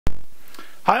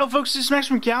Hi folks, this is Max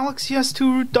from Galaxy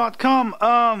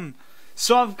S2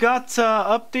 so I've got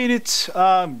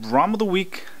updated ROM of the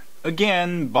week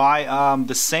again by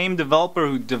the same developer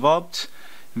who developed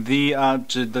the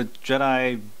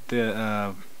Jedi,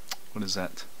 what is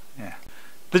that? Yeah,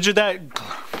 the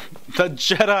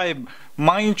Jedi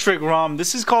Mind Trick ROM.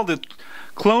 This is called the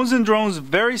Clones and Drones.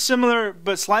 Very similar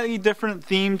but slightly different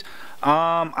themed.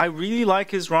 I really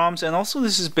like his ROMs, and also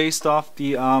this is based off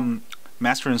the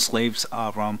Master and Slaves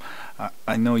ROM.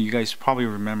 I know you guys probably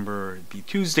remember the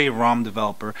Tuesday ROM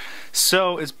developer.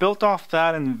 So it's built off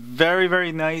that and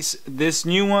very nice. This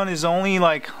new one is only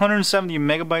like 170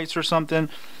 megabytes or something,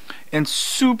 and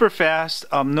super fast.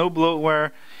 No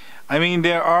bloatware. I mean,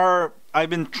 I've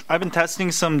been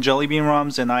testing some Jelly Bean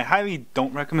ROMs, and I highly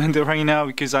don't recommend it right now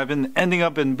because I've been ending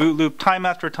up in boot loop time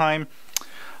after time.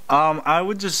 I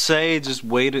would just say just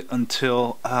wait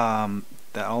until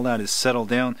that all that is settled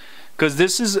down, because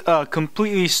this is a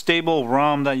completely stable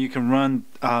ROM that you can run,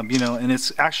 and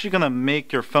it's actually gonna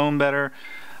make your phone better.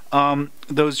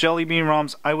 Those Jelly Bean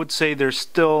ROMs, I would say they're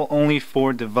still only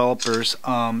for developers,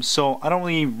 so I don't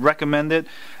really recommend it.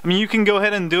 I mean, you can go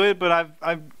ahead and do it, but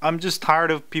I'm just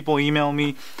tired of people emailing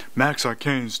me, Max, I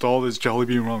can't install this Jelly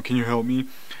Bean ROM, can you help me?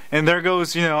 And there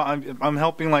goes, I'm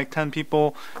helping like 10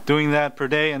 people doing that per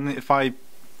day, and if I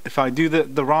do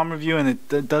the ROM review and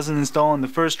it doesn't install in the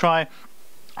first try,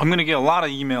 I'm gonna get a lot of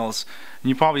emails, and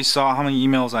you probably saw how many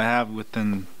emails I have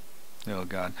within, oh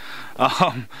god.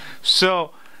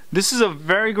 So this is a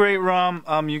very great ROM.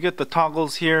 You get the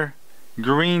toggles here,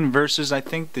 green versus I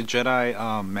think the Jedi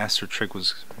Master Trick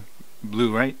was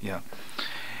blue, right? Yeah.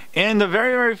 And a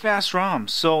very fast ROM,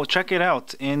 so check it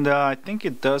out. And I think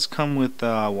it does come with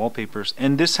wallpapers,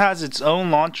 and this has its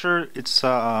own launcher. It's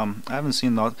I haven't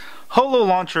seen the Holo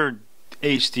Launcher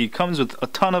HD. Comes with a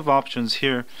ton of options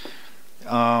here.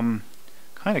 Kind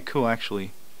of cool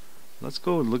actually. Let's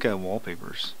go look at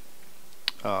wallpapers.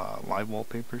 Live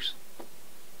wallpapers.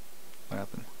 What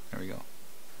happened? There we go.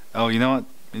 Oh, you know what?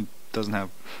 It doesn't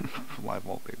have live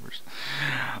wallpapers.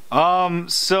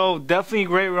 So definitely a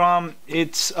great ROM.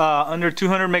 It's under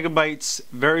 200 megabytes.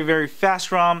 Very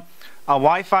fast ROM.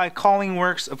 Wi-Fi calling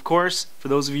works, of course, for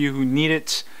those of you who need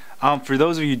it. For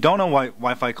those of you who don't know what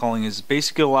Wi-Fi calling is,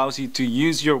 basically allows you to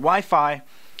use your Wi-Fi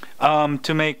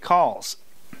to make calls.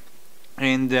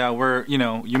 And where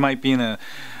you might be in a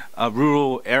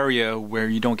rural area where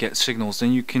you don't get signals,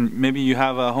 then you can, maybe you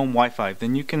have a home Wi-Fi,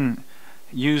 then you can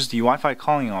use the Wi-Fi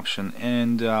calling option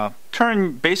and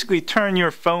basically turn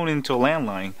your phone into a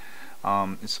landline.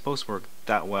 It's supposed to work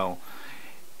that well.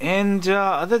 And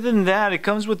other than that, it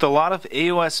comes with a lot of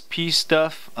AOSP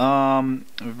stuff,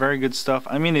 very good stuff.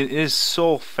 I mean, it is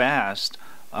so fast.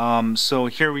 So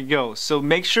here we go. So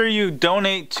make sure you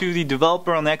donate to the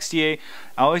developer on XDA.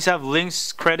 I always have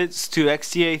links, credits to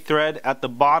XDA thread at the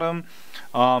bottom.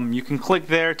 You can click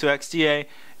there to XDA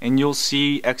and you'll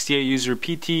see XDA user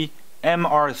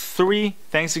PT-MR3.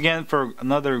 Thanks again for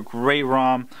another great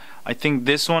ROM. I think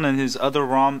this one and his other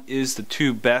ROM is the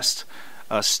two best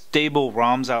stable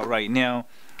ROMs out right now.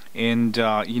 And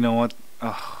you know what?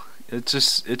 It's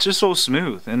just so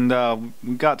smooth. And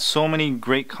we got so many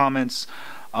great comments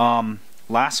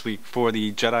last week for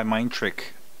the Jedi Mind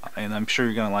Trick, and I'm sure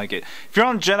you're gonna like it. If you're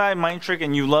on Jedi Mind Trick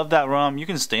and you love that ROM, you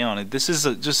can stay on it. This is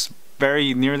just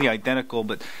very nearly identical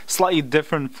but slightly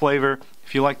different flavor.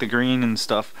 If you like the green and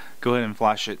stuff, go ahead and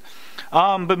flash it.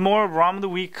 But more ROM of the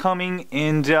week coming,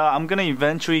 and I'm gonna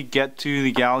eventually get to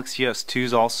the Galaxy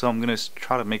S2s also. I'm gonna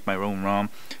try to make my own ROM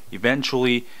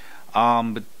eventually,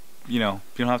 but you don't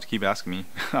have to keep asking me.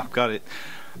 I've got it.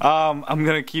 I'm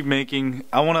gonna keep making.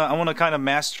 I wanna kind of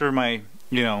master my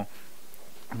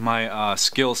my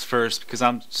skills first, because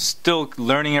I'm still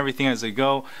learning everything as I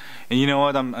go. And you know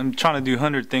what? I'm trying to do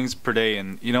 100 things per day,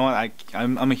 and you know what?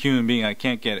 I'm a human being. I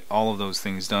can't get all of those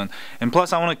things done. And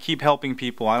plus, I want to keep helping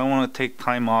people. I don't want to take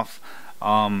time off.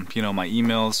 My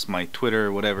emails, my Twitter,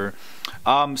 whatever.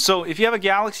 So if you have a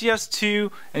Galaxy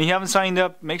S2 and you haven't signed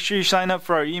up, make sure you sign up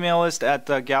for our email list at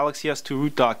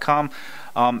galaxys2root.com.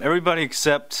 Everybody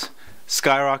except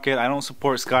Skyrocket. I don't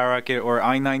support Skyrocket or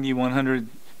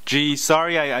i90-100G.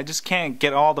 Sorry, I just can't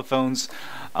get all the phones.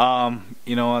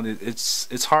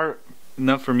 It's hard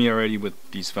enough for me already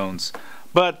with these phones.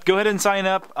 But go ahead and sign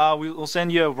up. We'll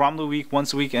send you a ROM of the week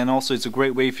once a week, and also it's a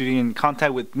great way for you to get in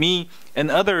contact with me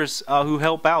and others who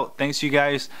help out. Thanks to you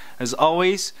guys as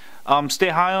always. Stay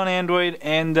high on Android,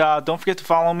 and don't forget to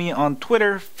follow me on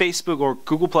Twitter, Facebook, or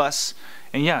GooglePlus.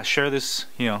 And yeah, share this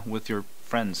with your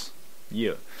friends.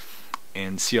 Yeah.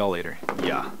 And see y'all later.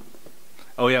 Yeah.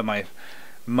 Oh yeah, my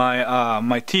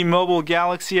T-Mobile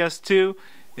Galaxy S2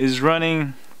 is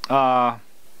running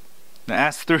the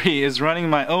S3 is running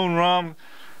my own ROM,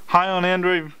 high on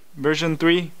Android version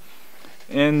 3,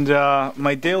 and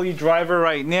my daily driver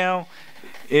right now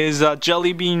is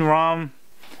Jelly Bean ROM.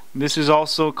 This is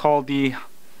also called the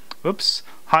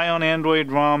high on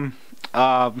Android ROM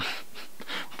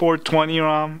 420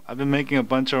 ROM. I've been making a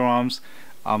bunch of ROMs,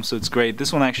 so it's great.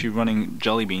 This one actually running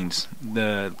Jelly Beans,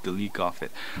 the leak off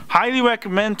it. Highly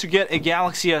recommend to get a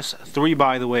Galaxy S3,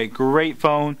 by the way. Great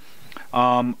phone.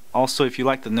 Also, if you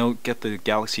like the Note, get the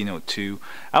Galaxy Note 2.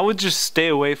 I would just stay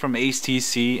away from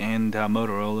HTC and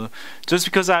Motorola, just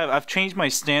because I've changed my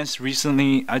stance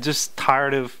recently. I'm just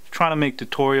tired of trying to make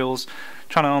tutorials,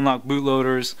 trying to unlock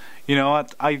bootloaders. You know,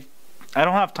 I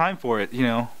don't have time for it. You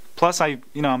know, plus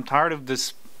I'm tired of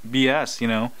this BS. You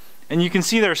know, and you can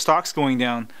see their stocks going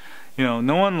down. You know,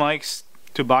 no one likes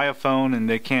to buy a phone and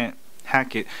they can't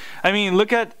hack it. I mean,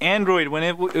 look at Android. When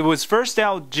it was first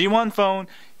out, G1 phone,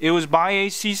 it was by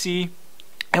HTC.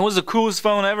 It was the coolest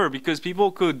phone ever because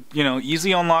people could, you know,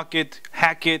 easily unlock it,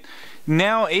 hack it.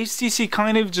 Now HTC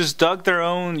kind of just dug their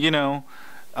own, you know,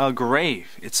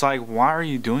 grave. It's like, why are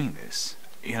you doing this?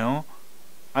 You know,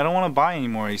 I don't want to buy any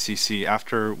more HTC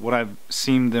after what I've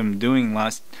seen them doing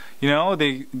last. You know,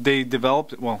 they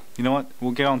developed. Well, you know what?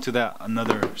 We'll get on to that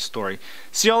another story.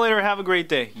 See y'all later. Have a great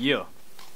day. Yeah.